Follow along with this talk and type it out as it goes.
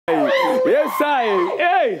Yes, I.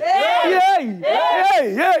 Hey. Hey.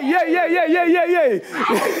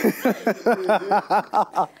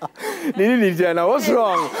 What's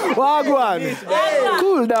wrong? Wagwan.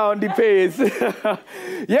 Cool down the pace.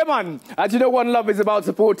 Yeah, man. As you know, One Love is about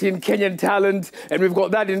supporting Kenyan talent, and we've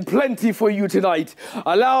got that in plenty for you tonight.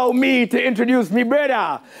 Allow me to introduce me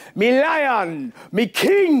brother, me lion, me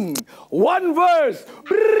king, One Verse.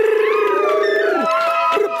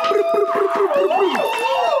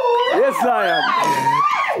 Yes, I am.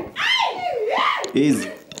 Easy.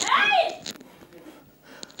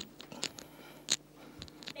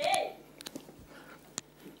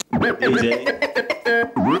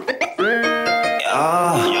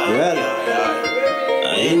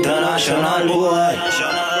 International boy.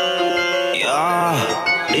 Yeah,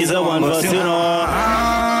 he's a One Verse, you know.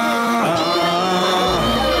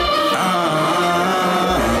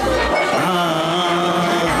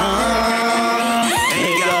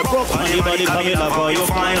 Body, come in love how you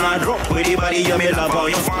find her. Drop with the body, you may love how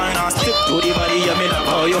you find her. Stick to the body, you may love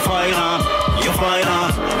how you find her. You find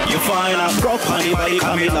her, you find her. Drop on the body,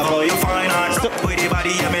 come in love how you find her. Stick with the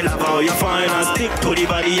body, you may love how you find her. Stick to the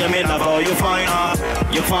body, you may love how you find her.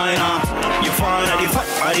 You find her, you find her. The fat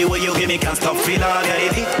body where you give me can't stop feel out. Yeah,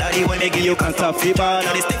 the big body when me give you can't stop feel ball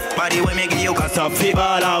out. The stiff body when me give you can't stop feel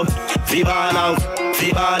ball out. Feel ball out,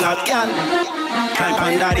 feel ball out, girl. Climb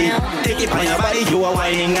on daddy, take it on your body, you are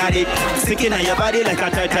whining at it. Sticking on your body like a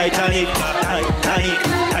Titanic.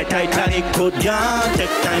 Titanic, good girl.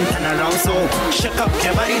 Take time, turn around so. Shake up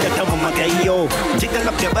your body, that I'm gonna get yo. Jiggle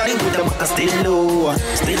up your body with the bucket still low.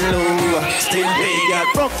 Still low, still big. Yeah,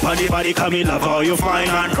 drop on the body, come in love how you find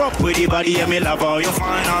her. Drop with the body, yeah, me love how you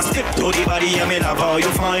find her. Stick to the body, yeah, me love how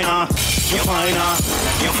you find her. You find her,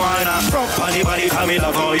 you find her. Drop on the body, come in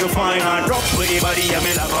love how you find her. Drop with the body, yeah,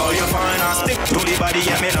 me love how you find her. Stick to the body,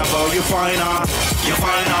 yeah, me love how you find her. You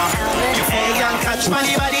find her, you find her. Catch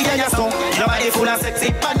money body, yeah, so. Nobody full of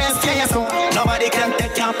sexy badness, yeah, so. Nobody can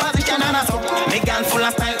take your position and so. Me gun full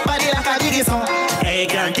of style, body like a jiggy so. Hey,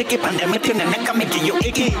 girl, take it on the meeting and neck, make you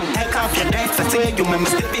icky. Take off your dress, I swear you make me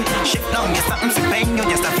slippy. Shift down your something, so pain, you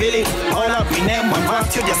just a feel it. Hold up me name, One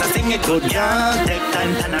Verse, you just a sing it good, girl. Take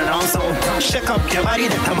time, turn around so. Shake up your body,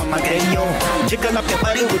 that time I'm again, yo. Jiggle up your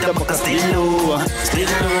body with the bucket still low. Still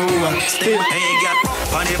low, still. Hey,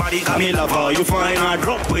 girl, on the body, come in love how you find her.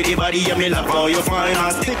 Drop with the body, yeah, me love how you find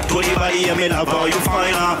her. Stick to the body, yeah, me love how you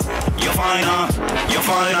find her. You find her, you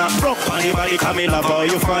find her. Drop on the body, come in love how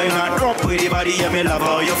you find her. Drop with the body, yeah, me love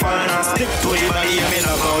how you find her. Stick to the body, yeah, me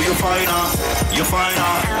love how you find her. You find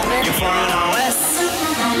her, you find her.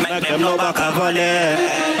 Make them know back a volley.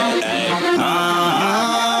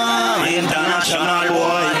 International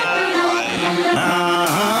boy.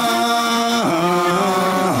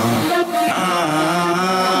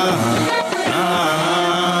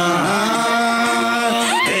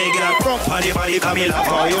 Hey, girl, drop on the body, come in love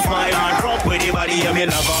how you find her. Drop with the body, yeah, me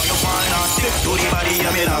love how you find her. Stick to the body,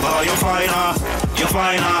 yeah, me love how you find her. You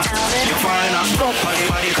find her, you find her. Drop on the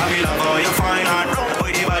body, come in love how you find her. Drop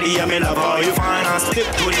with the body, yeah, me love how you find her. Stick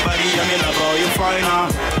to the body, yeah, me love how you find her.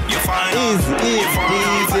 You find her, you find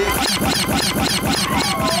her.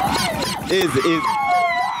 Easy.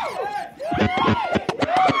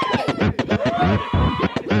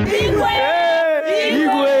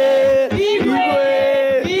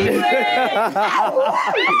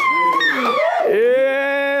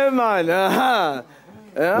 Yeah, man. Yeah?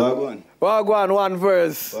 Wagwan, One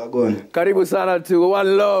Verse. Wagwan. Karibu sana to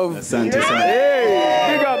One Love. Asante sana.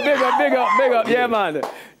 Hey, big up. Yeah, man.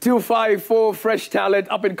 254, fresh talent,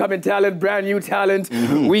 up-and-coming talent, brand-new talent.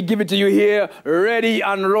 We give it to you here, ready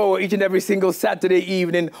and raw, each and every single Saturday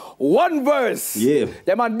evening. One Verse. Yeah.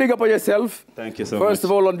 Yeah, man, big up on yourself. Thank you so much. First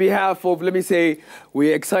of all, on behalf of, let me say,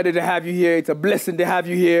 we're excited to have you here. It's a blessing to have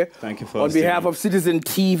you here. Thank you for on behalf of Citizen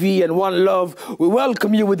TV and One Love, we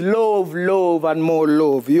welcome you with love, and more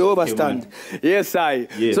love. You understand? Yes, I.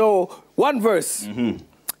 Yeah. So, One Verse.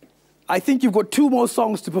 I think you've got 2 more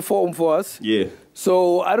songs to perform for us. Yeah.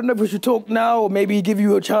 So I don't know if we should talk now or maybe give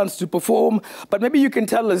you a chance to perform, but maybe you can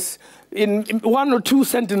tell us in 1 or 2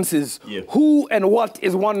 sentences, who and what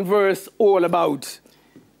is One Verse all about?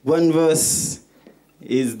 One Verse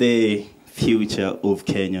is the future of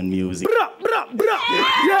Kenyan music. We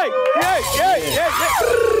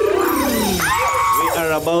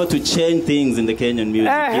are about to change things in the Kenyan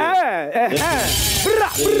music.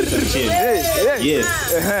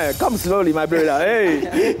 Yeah. Come slowly, my brother.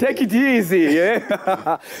 Hey, take it easy.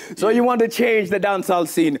 Yeah. So you want to change the dancehall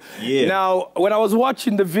scene. Yeah. Now, when I was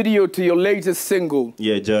watching the video to your latest single.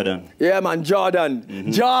 Yeah, Jordan. Yeah, man, Jordan.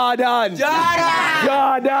 Mm-hmm. Jordan.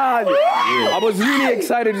 I was really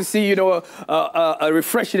excited to see, you know, a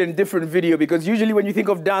refreshing and different video, because usually when you think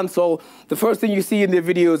of dancehall, the first thing you see in their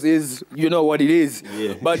videos is, you know what it is.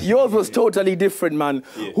 Yeah. But yours was totally different, man.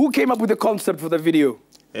 Yeah. Who came up with the concept for the video?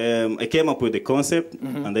 I came up with the concept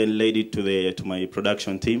and then laid it to my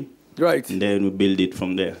production team. Right. And then we build it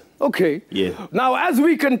from there. Okay. Yeah. Now, as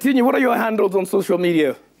we continue, what are your handles on social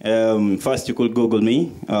media? First, you could Google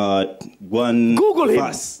me. Google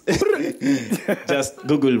VERS. Just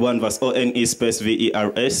Google One Verse. ONE space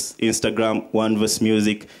VERS. Instagram One Verse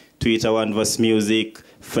Music. Twitter One Verse Music.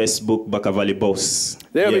 Facebook Baka Valley Boss.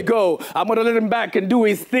 There we go. I'm going to let him back and do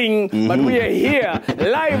his thing. But we are here,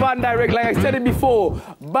 live and direct. Like I said it before,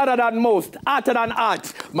 better than most, arter than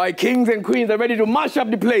art. My kings and queens are ready to mash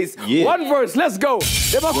up the place. Yeah. One verse, let's go.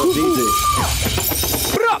 DEMAKUFU.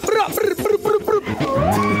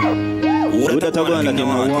 What that one that you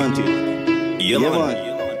want it? Yeah,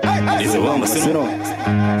 man. This is one,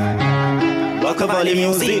 Baka Valley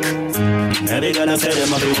music. Every girl say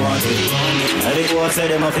them if you want it. Every boy say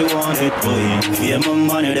them if you want it. Boy, yeah, my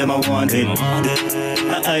money them I want it.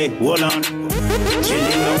 Hey, hold on.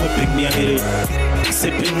 Chilling and whipping me I hit it.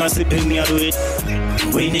 Sipping me I do it.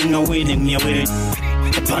 Winning me I with it.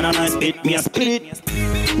 Upon a nice bit me I spit it.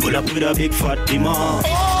 Pull up with a big fat demand.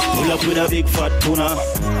 Pull up with a big fat tuna.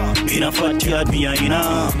 In a fat yard me a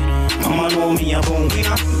inna. Mama know me a boom.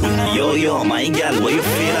 Yo, my girl, what you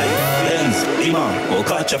feel like? Benz, Dima, go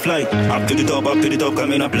catch a flight. Up to the top,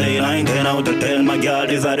 come in a play line. 10 out of 10, my girl,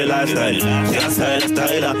 these are the lifestyle. Yeah,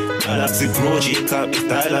 styler. Galaxy Pro, G-Cap,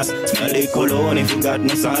 stylus. Smell the cologne if you got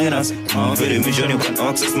no sinus. I'm for the mission, you can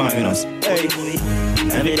access minus. Hey,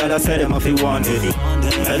 every girl I say them if you want it.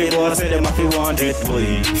 Every boy say them if you want it.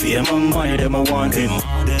 Boy, fear my money, them I want it.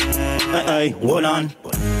 Hey, hold on.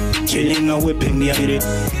 Chilling and whipping me, I hit it.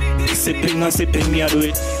 Sipping me, I do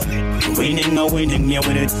it. Winning me, I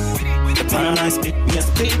win it. Upon a nice bit, me a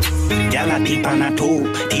spit. Y'all a deep on a toe,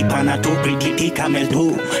 pretty tea camel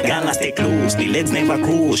too. Y'all a stay close, the legs never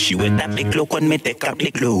cruise. She with that big look when me take up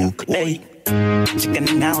the look. Hey,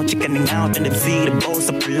 chickening out, and them see the boss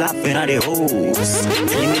up pull up in the hose.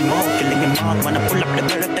 Killing him out, when I pull up the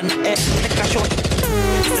bird and the air, take a shot.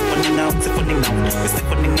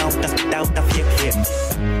 Sipping out, that's without a fake.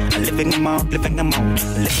 I'm living them out in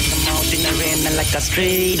the rain and like a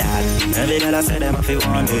stray dog. Every girl I say them if you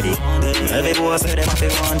want it. Every boy say them if you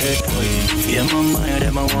want it. Yeah, my money,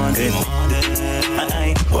 them I want it.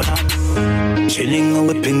 Hey, hold on. Chilling and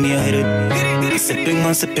whipping me, I hit it.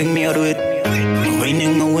 Sipping me, I do it.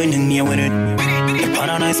 Winning me, I win it. Upon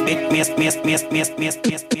a nice bit, me.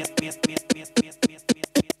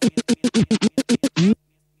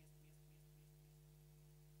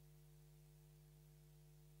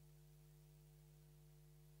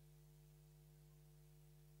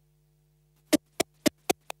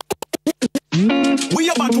 We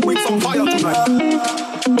about to bring some fire tonight.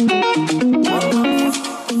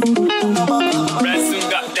 Ransom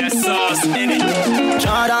got that sauce in it.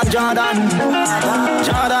 Jordan.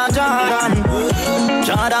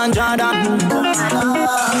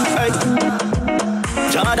 Hey.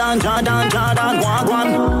 Jordan,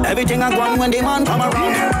 one. Everything I want when the man come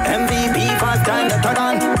around. MVP, first time that I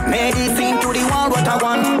done. Made it sing to the world what I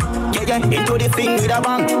want. Yeah, into the thing with a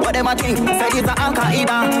bang. What them I think? Said it's a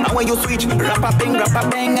Al-Qaeda. And when you switch, rap a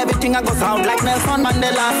bang, everything I go sound like Nelson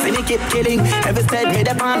Mandela. See me keep killing, every said me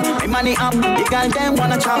the pan. My money up, the girl them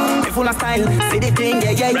wanna chop. Me full of style, see the thing,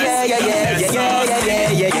 yeah.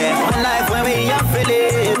 One life when me I feel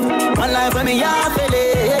it. One life when me I feel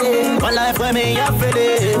it. One life when me I feel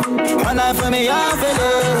it. One life when me I feel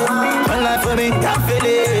it. One life when me I feel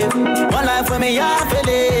it. One life when me I feel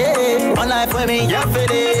it. One life when me I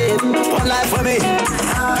feel it. One life for me.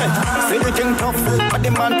 See the thing tough, but the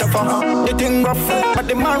man tougher. The thing rough, but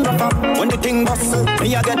the man rougher. When the thing bust,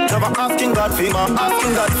 me I get clever. Asking God for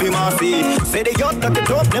mercy. Say the yacht that the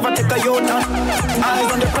top, never take a yacht.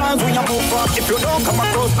 Eyes on the plans when you move up. If you don't come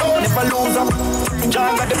across, don't never lose up.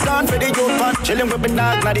 John got the plan for the youth man. Chilling with the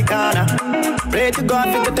dog, not the corner. Pray to God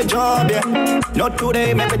to get the job, yeah. Not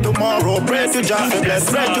today, maybe tomorrow. Pray to John for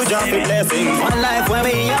blessing. Pray to John for blessing. One life when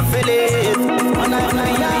me I feel it. One life when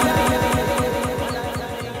me I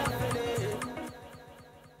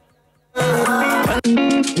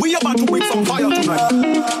We about to bring some fire tonight.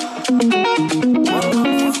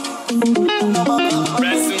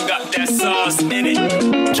 Ransom got that sauce in it.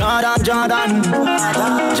 Jordan.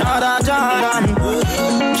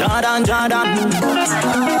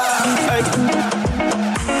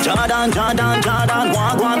 Jordan,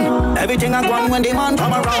 one. Everything I want when the man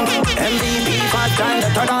come around. MVP, first time the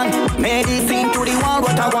third on. Made it sing to the wall,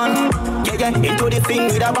 what I want. Yeah, into the thing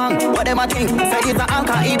with a bang. What them a think? Say it's a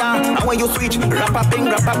Al-Qaeda. And when you switch, rap a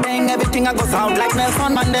bang, everything I goes out like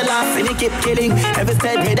Nelson Mandela. See me keep killing, every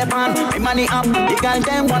stage me the pan. Me money up, the girl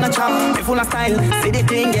them wanna chop. Me full of style, see the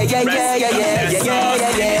thing, yeah.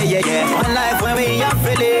 One life when me I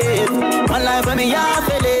feel it. One life when me I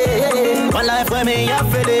feel it. One life when me I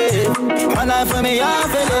feel it. One life when me I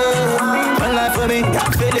feel it. One life when me I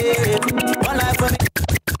feel it.